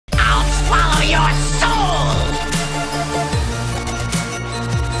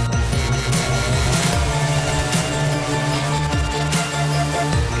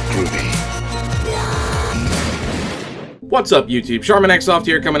What's up YouTube, CharminEXSoft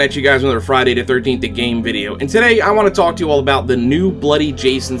here coming at you guys with another Friday the 13th game video. And today I want to talk to you all about the new Bloody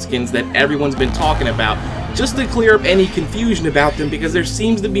Jason skins that everyone's been talking about, just to clear up any confusion about them because there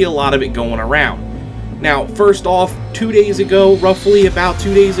seems to be a lot of it going around. Now first off, roughly about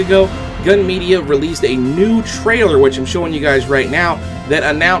 2 days ago, Gun Media released a new trailer, which I'm showing you guys right now, that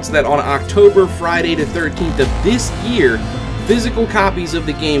announced that on Friday the 13th of this year, physical copies of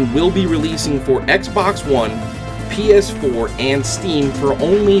the game will be releasing for Xbox One, PS4, and Steam for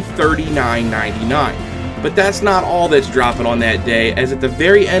only $39.99. But that's not all that's dropping on that day, as at the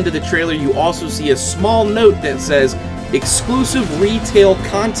very end of the trailer you also see a small note that says exclusive retail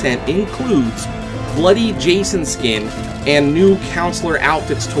content includes Bloody Jason skin and new counselor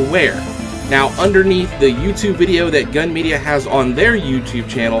outfits to wear. Now underneath the YouTube video that Gun Media has on their YouTube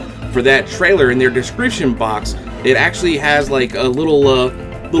channel for that trailer, in their description box, it actually has like a little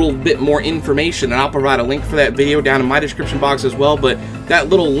bit more information, and I'll provide a link for that video down in my description box as well. But that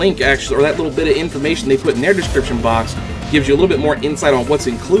little link actually, or that little bit of information they put in their description box, gives you a little bit more insight on what's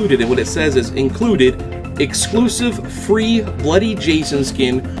included. And what it says is included exclusive free Bloody Jason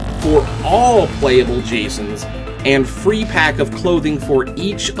skin for all playable Jasons and free pack of clothing for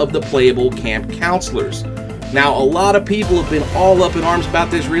each of the playable camp counselors. Now a lot of people have been all up in arms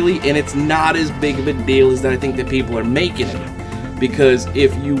about this really, and it's not as big of a deal as that I think that people are making it. Because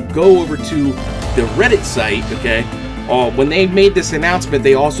if you go over to the Reddit site, okay, when they made this announcement,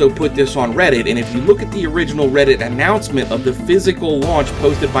 they also put this on Reddit, and if you look at the original Reddit announcement of the physical launch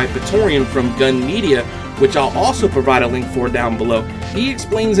posted by Praetorian from Gun Media, which I'll also provide a link for down below, he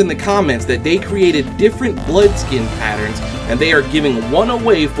explains in the comments that they created different blood skin patterns, and they are giving one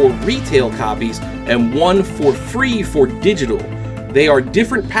away for retail copies and one for free for digital. They are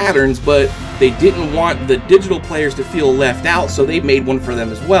different patterns, but they didn't want the digital players to feel left out, so they made one for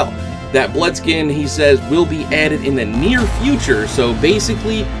them as well. That blood skin, he says, will be added in the near future, so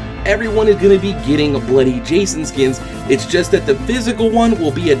basically everyone is going to be getting Bloody Jason skins. It's just that the physical one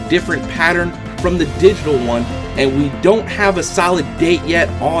will be a different pattern from the digital one, and we don't have a solid date yet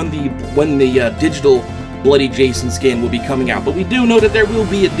on when the digital Bloody Jason skin will be coming out, but we do know that there will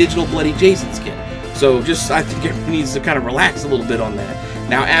be a digital Bloody Jason skin. So I think everyone needs to kind of relax a little bit on that.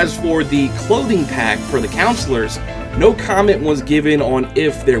 Now as for the clothing pack for the counselors, no comment was given on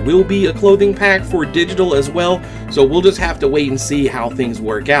if there will be a clothing pack for digital as well, so we'll just have to wait and see how things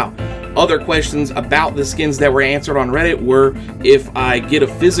work out. Other questions about the skins that were answered on Reddit were, if I get a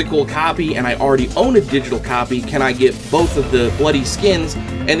physical copy and I already own a digital copy, can I get both of the bloody skins?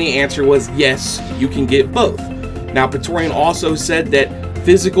 And the answer was yes, you can get both. Now Praetorian also said that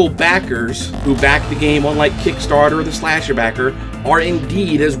physical backers who back the game on like Kickstarter or the Slasher Backer are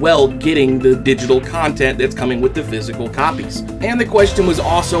indeed as well getting the digital content that's coming with the physical copies. And the question was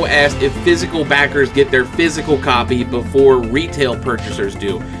also asked if physical backers get their physical copy before retail purchasers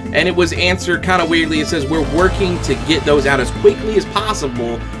do. And it was answered kind of weirdly. It says we're working to get those out as quickly as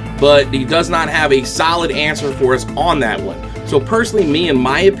possible, but he does not have a solid answer for us on that one. So personally, me, in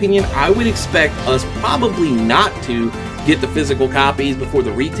my opinion, I would expect us probably not to get the physical copies before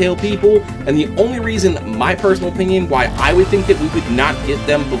the retail people, and the only reason, my personal opinion, why I would think that we would not get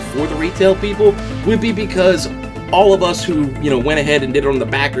them before the retail people would be because all of us who, went ahead and did it on the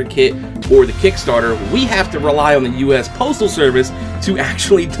backer kit or the Kickstarter, we have to rely on the US Postal Service to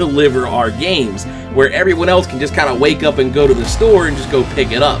actually deliver our games, where everyone else can just kind of wake up and go to the store and just go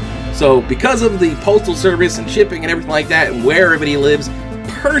pick it up. So because of the Postal Service and shipping and everything like that, and where everybody lives,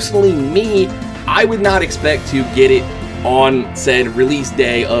 personally, me, I would not expect to get it on said release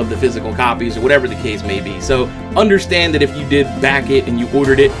day of the physical copies or whatever the case may be. So understand that if you did back it and you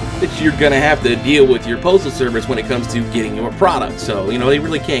ordered it, that you're gonna have to deal with your postal service when it comes to getting your product. So they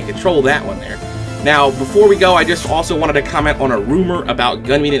really can't control that one there. Now before we go, I just also wanted to comment on a rumor about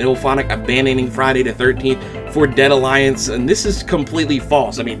Gun Media and IllFonic abandoning Friday the 13th for Dead Alliance, and this is completely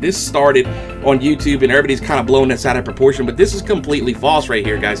false. I mean, this started on YouTube and everybody's kind of blowing this out of proportion, but this is completely false right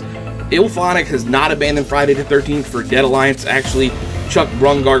here, guys. IllFonic has not abandoned Friday the 13th for Dead Alliance. Actually, Chuck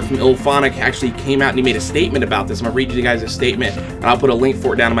Brungard from IllFonic actually came out and he made a statement about this. I'm going to read you guys a statement, and I'll put a link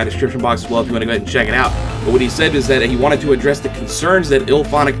for it down in my description box as well if you want to go ahead and check it out. But what he said is that he wanted to address the concerns that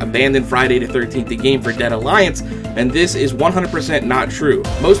IllFonic abandoned Friday the 13th, the game, for Dead Alliance, and this is 100% not true.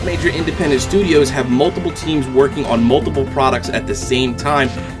 Most major independent studios have multiple teams working on multiple products at the same time.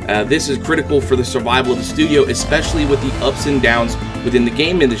 This is critical for the survival of the studio, especially with the ups and downs within the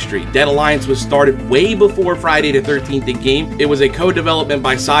game industry. Dead Alliance was started way before Friday the 13th, the game. It was a co-development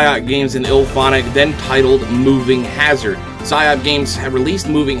by Psyop Games and IllFonic, then titled Moving Hazard. Psyop Games have released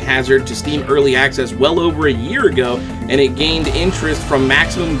Moving Hazard to Steam Early Access well over a year ago, and it gained interest from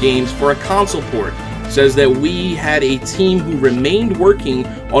Maximum Games for a console port. says that we had a team who remained working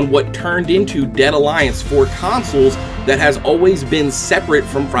on what turned into Dead Alliance for consoles that has always been separate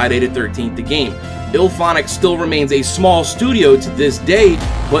from Friday the 13th the game. IllFonic still remains a small studio to this day,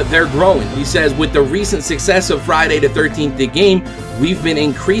 but they're growing. He says, with the recent success of Friday the 13th the game, we've been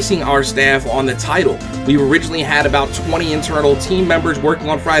increasing our staff on the title. We originally had about 20 internal team members working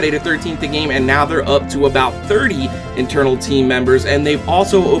on Friday the 13th the game, and now they're up to about 30 internal team members, and they've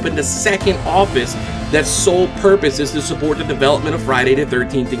also opened a second office that's sole purpose is to support the development of Friday the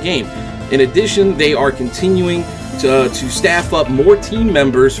 13th the game. In addition, they are continuing to staff up more team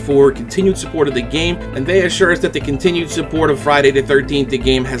members for continued support of the game, and they assure us that the continued support of Friday the 13th the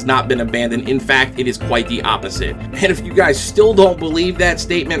game has not been abandoned. In fact, it is quite the opposite. And if you guys still don't believe that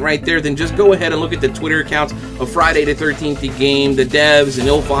statement right there, then just go ahead and look at the Twitter accounts of Friday the 13th the game, the devs, and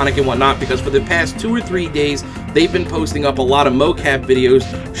IllFonic and whatnot, because for the past 2 or 3 days, they've been posting up a lot of mocap videos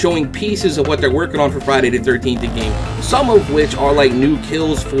showing pieces of what they're working on for Friday the 13th the game, some of which are like new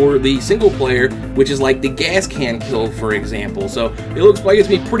kills for the single player, which is like the gas can kill, for example. So it looks like it's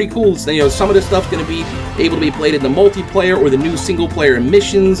gonna be pretty cool. So, you know, some of the stuff's gonna be able to be played in the multiplayer or the new single player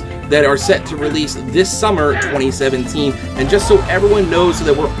missions that are set to release this summer 2017. And just so everyone knows, so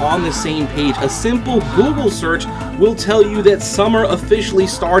that we're on the same page, a simple Google search will tell you that summer officially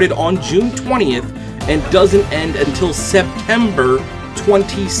started on June 20th and doesn't end until September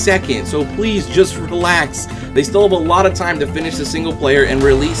 22nd. So please just relax. They still have a lot of time to finish the single player and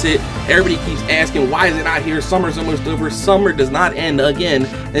release it. Everybody keeps asking, why is it not here? Summer's almost over. Summer does not end again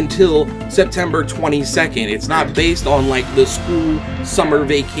until September 22nd. It's not based on like the school summer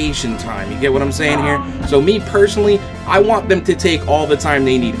vacation time. You get what I'm saying here? So me personally, I want them to take all the time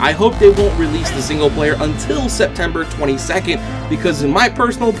they need. I hope they won't release the single player until September 22nd, because in my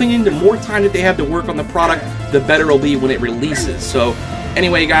personal opinion, the more time that they have to work on the product, the better it'll be when it releases. So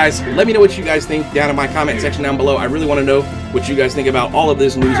anyway, guys, let me know what you guys think down in my comment section down below. I really want to know what you guys think about all of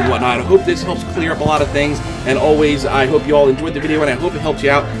this news and whatnot. I hope this helps clear up a lot of things, and always, I hope you all enjoyed the video, and I hope it helped you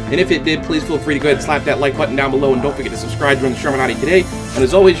out. And if it did, please feel free to go ahead and slap that like button down below, and don't forget to subscribe to the Charmin today. And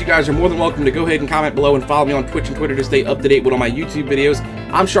as always, you guys are more than welcome to go ahead and comment below and follow me on Twitch and Twitter to stay up to date with all my YouTube videos.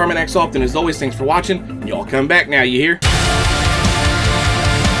 I'm CharminEXSoft, and as always, thanks for watching, and y'all come back now, you hear?